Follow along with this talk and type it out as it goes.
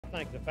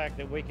think the fact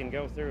that we can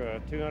go through a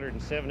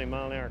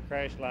 270-mile-an-hour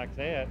crash like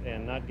that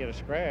and not get a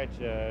scratch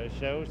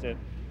shows that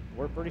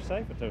we're pretty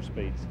safe at those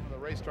speeds. The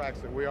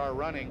racetracks that we are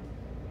running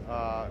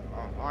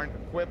aren't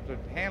equipped to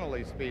handle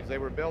these speeds. They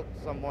were built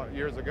somewhat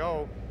years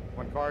ago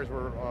when cars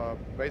were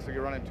basically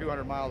running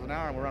 200 miles an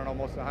hour, and we're running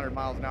almost 100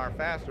 miles an hour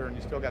faster, and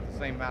you still got the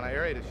same amount of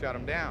area to shut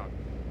them down.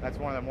 That's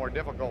one of the more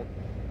difficult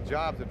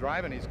jobs of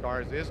driving these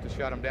cars, is to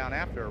shut them down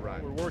after a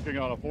run. We're working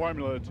on a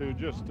formula to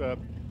just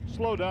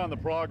slow down the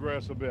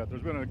progress a bit.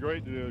 There's been a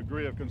great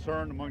degree of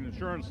concern among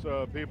insurance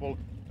people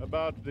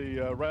about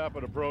the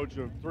rapid approach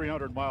of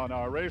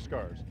 300-mile-an-hour race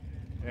cars.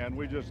 And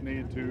we just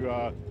need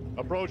to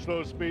approach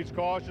those speeds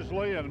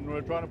cautiously, and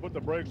we're trying to put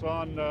the brakes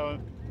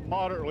on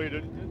moderately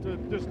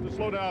to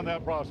slow down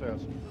that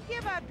process.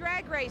 Give a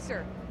drag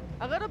racer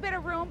a little bit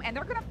of room, and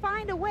they're going to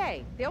find a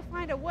way. They'll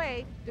find a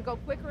way to go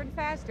quicker and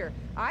faster.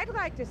 I'd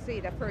like to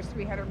see the first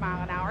 300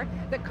 mile an hour.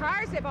 The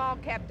cars have all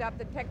kept up.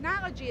 The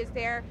technology is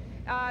there.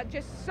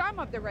 Just some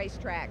of the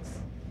racetracks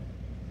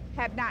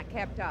have not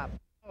kept up.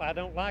 Well, I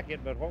don't like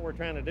it, but what we're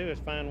trying to do is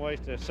find ways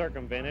to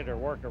circumvent it or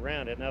work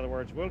around it. In other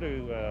words, we'll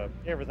do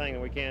everything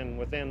that we can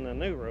within the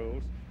new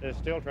rules to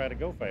still try to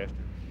go faster.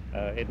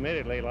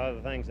 Admittedly, a lot of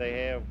the things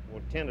they have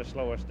will tend to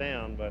slow us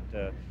down, but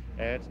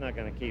it's not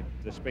going to keep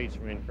the speeds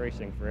from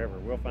increasing forever.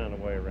 We'll find a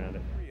way around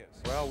it.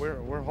 Well,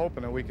 we're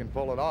hoping that we can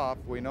pull it off.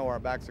 We know our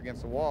back's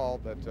against the wall,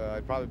 but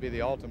it'd probably be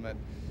the ultimate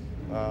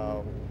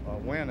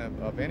win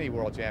of any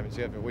world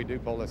championship if we do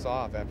pull this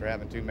off after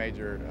having two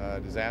major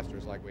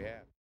disasters like we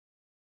have.